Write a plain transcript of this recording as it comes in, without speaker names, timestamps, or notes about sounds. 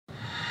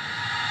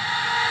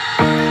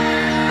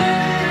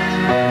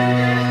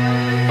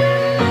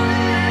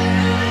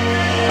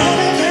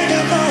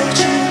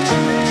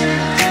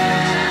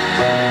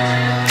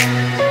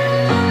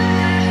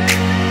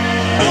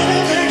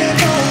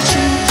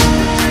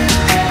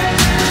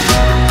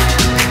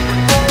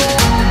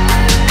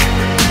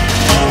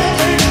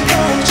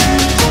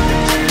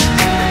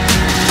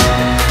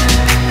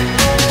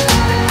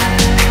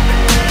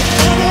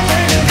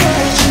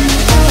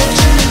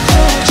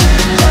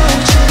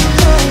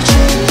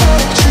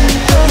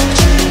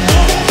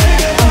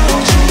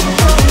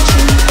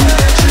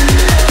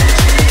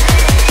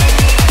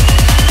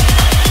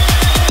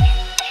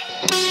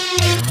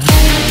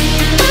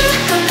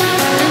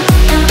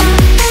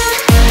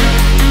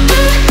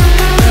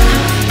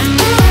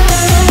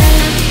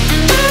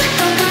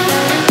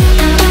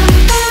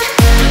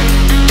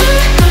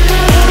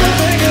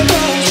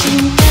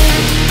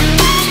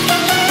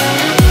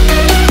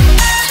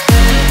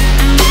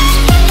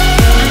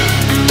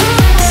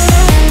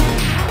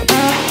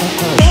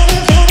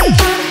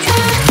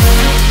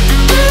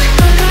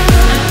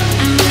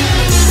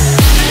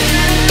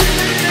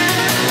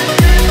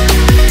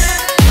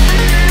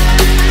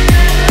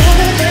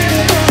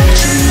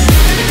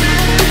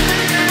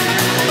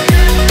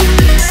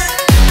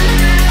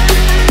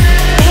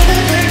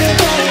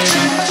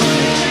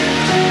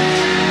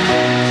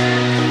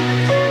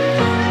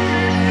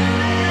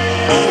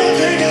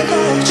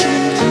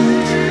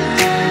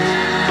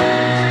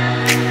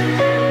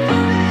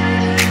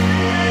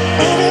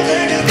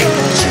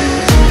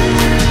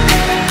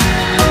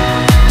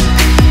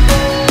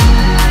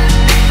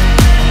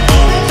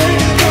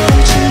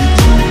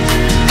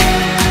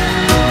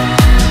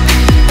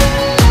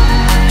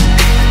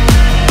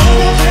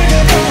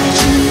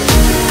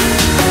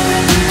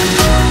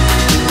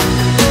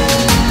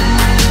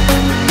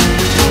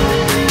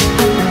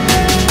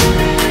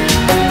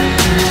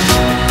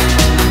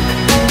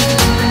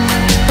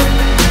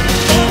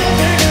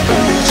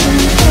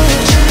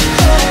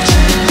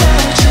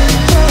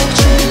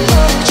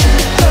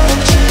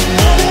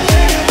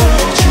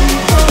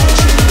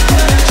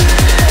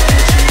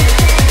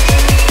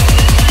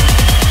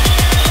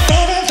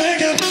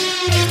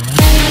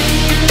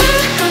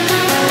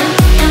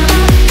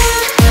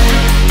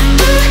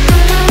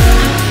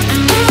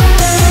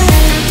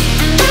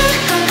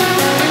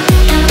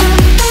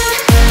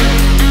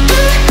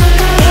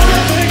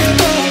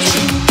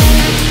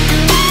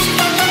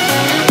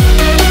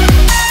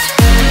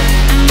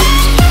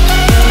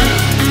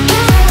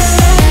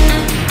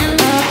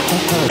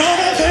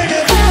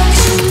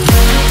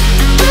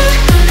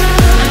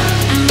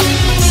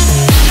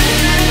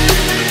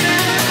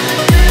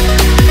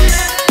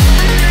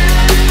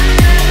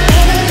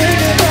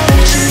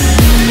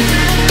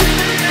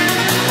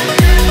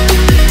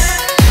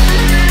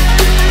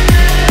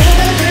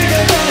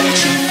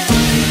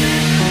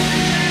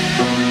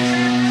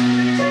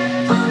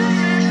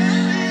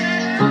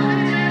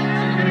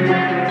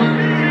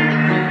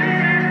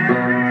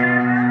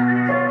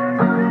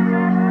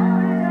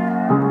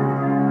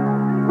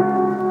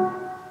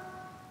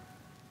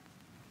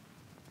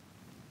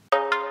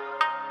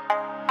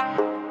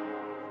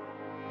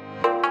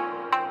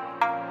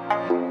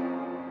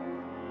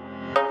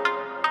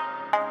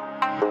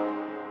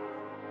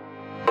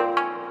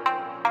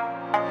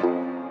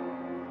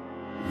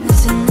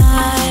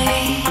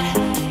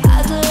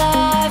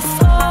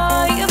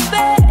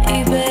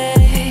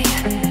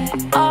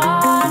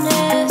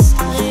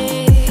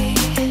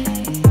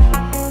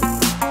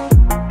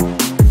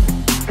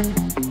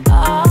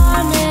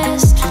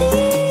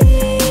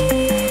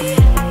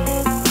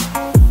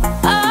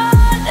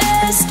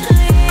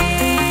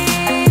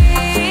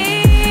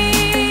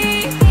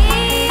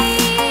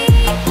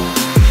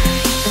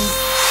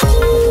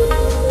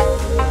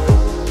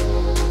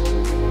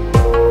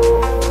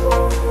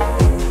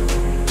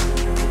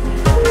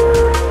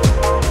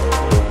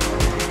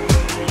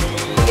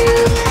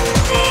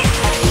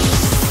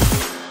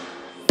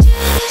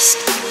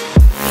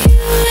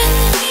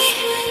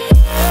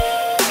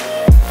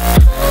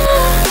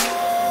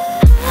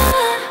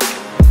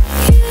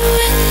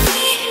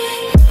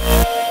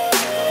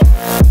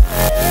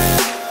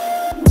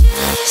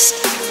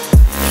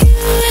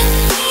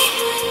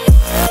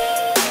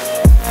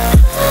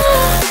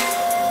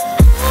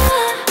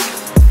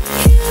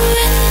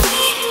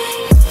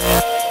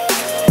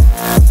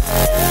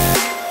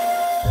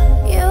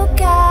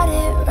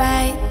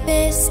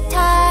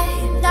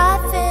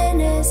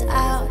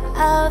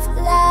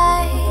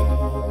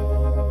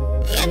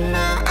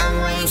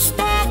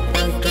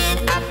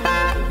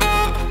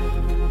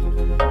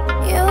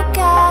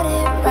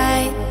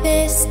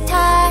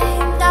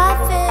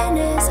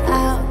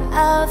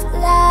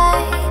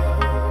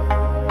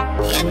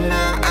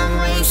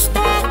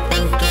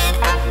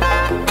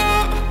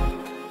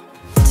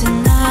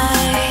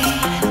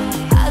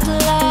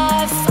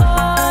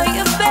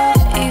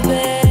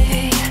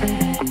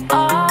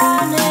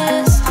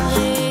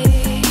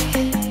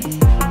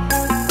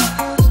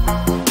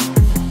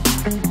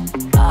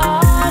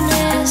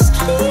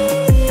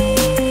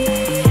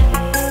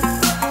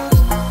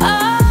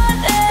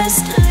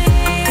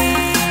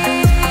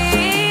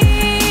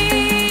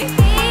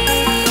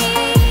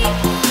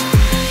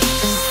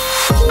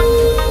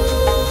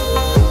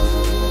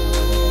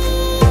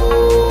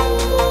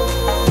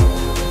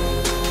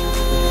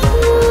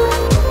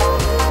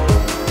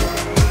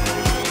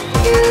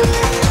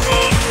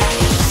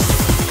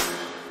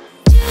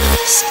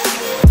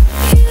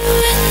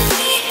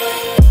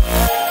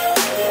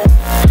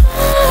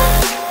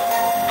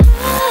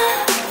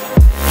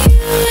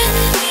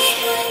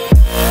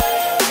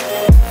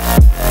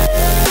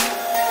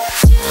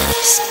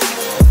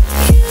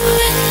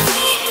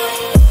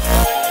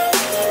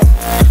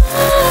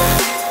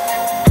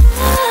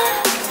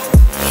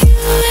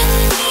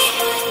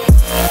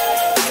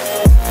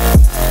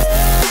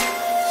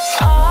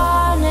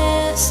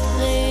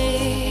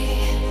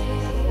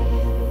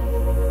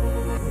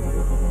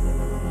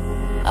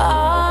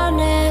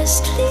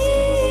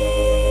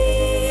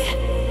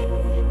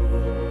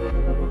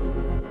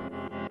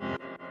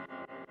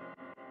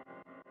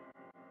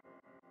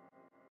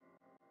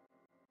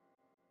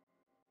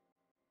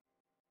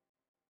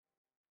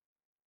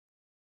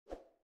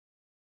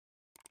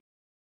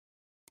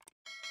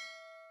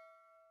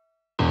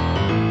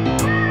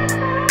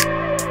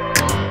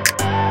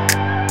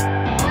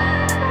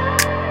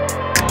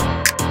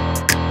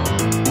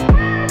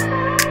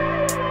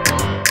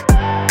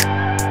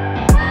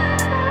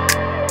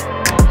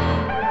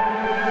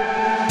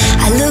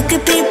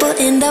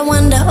And I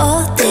wonder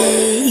all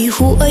day,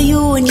 who are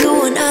you and you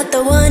are not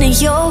the one in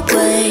your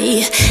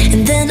way.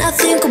 And then I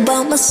think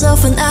about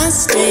myself and I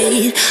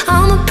state,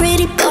 I'm a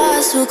pretty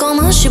boss with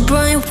almost your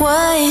brain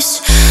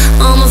waste.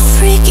 I'm a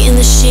freak in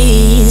the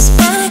sheets,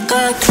 but I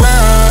got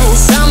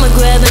class. I'ma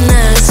grab an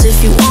ass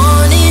if you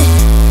want it.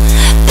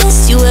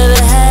 Best you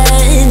ever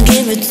had,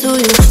 give it to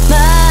you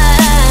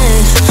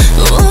back.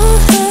 Ooh.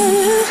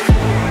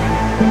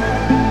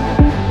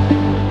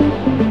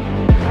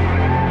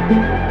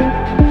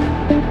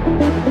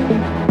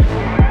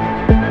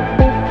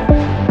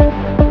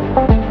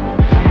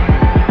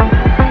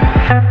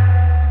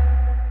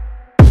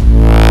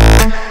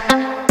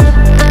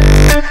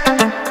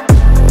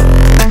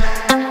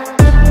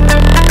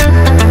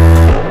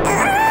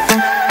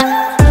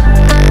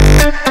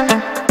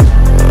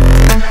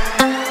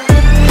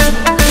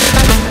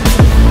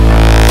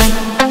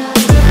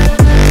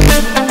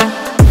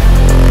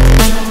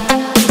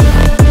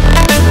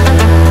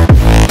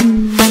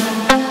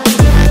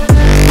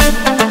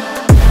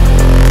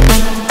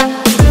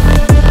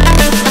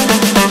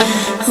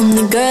 I'm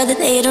the girl that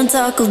they don't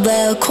talk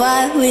about,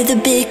 quiet with a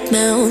big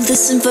mouth.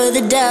 Listen for the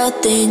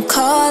doubt, then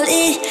call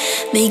it.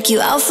 Make you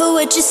out for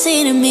what you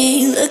say to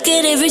me. Look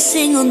at every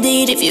single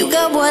date. If you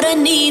got what I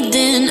need,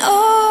 then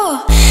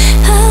oh,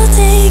 I'll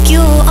take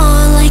you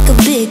on like a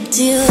big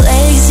deal.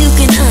 Legs you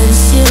can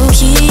unseal,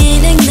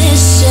 key in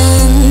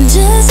ignition.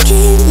 Just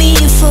keep me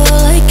full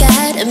like I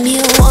had a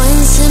meal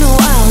once in a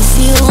while.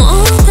 Feel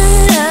all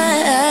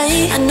that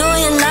I know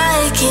you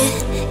like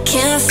it,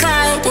 can't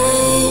fight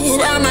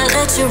it. I might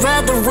let you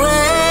ride the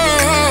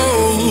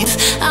wave.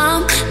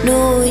 I'm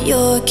New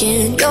York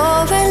and you're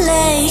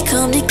LA.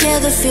 Come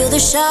together, feel the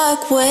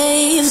shock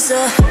waves.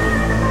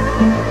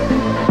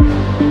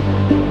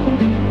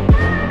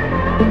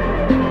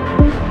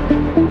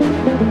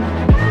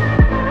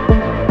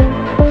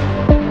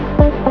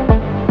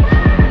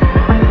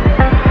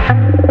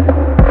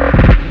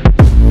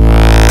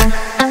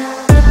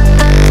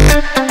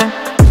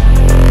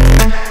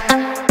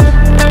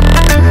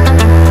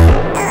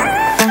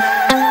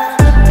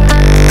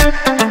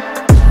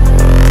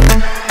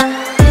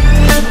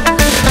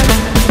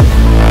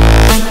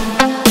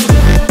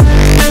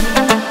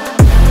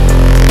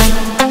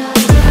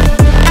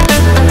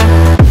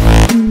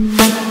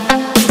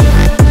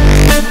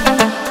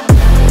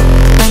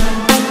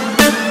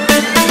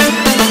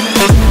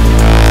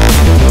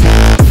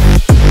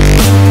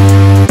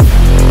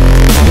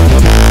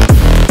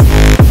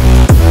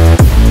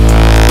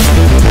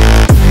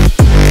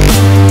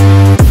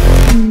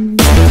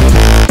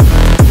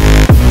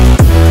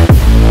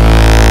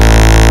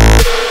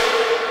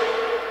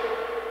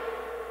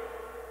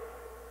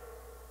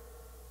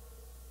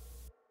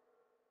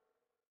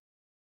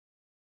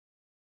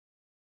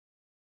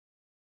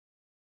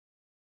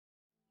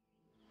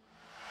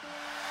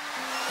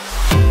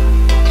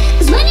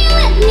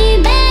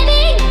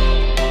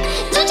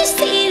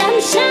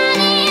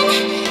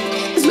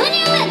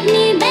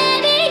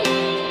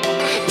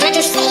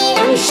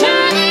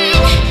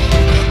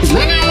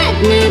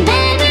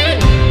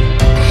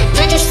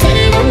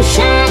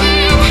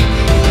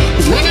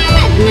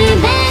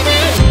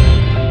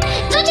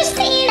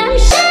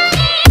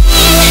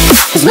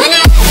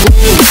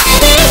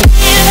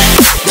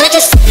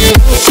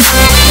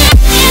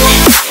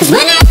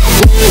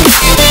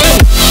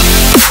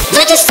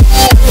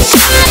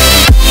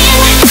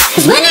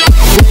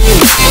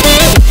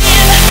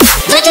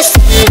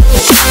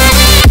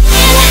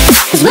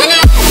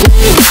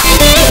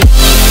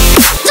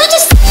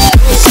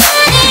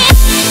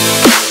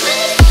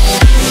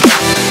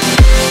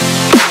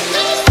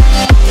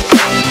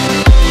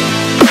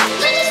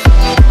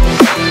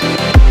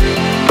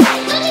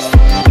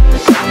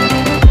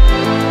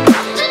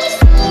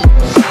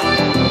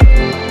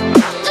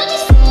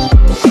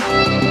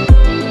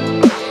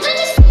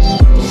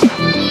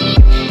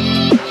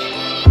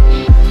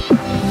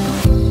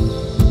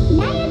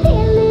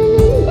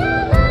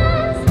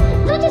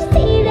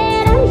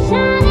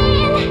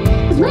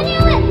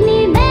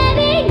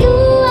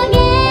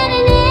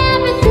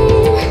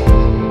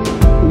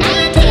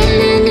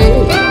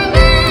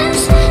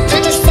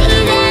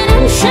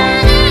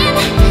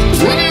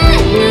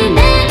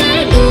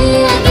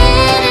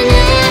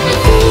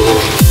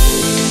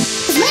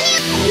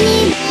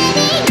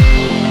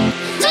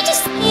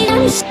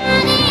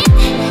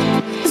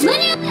 When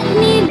you let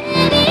me,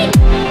 baby,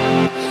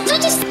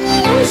 don't you see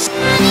I'm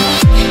shining?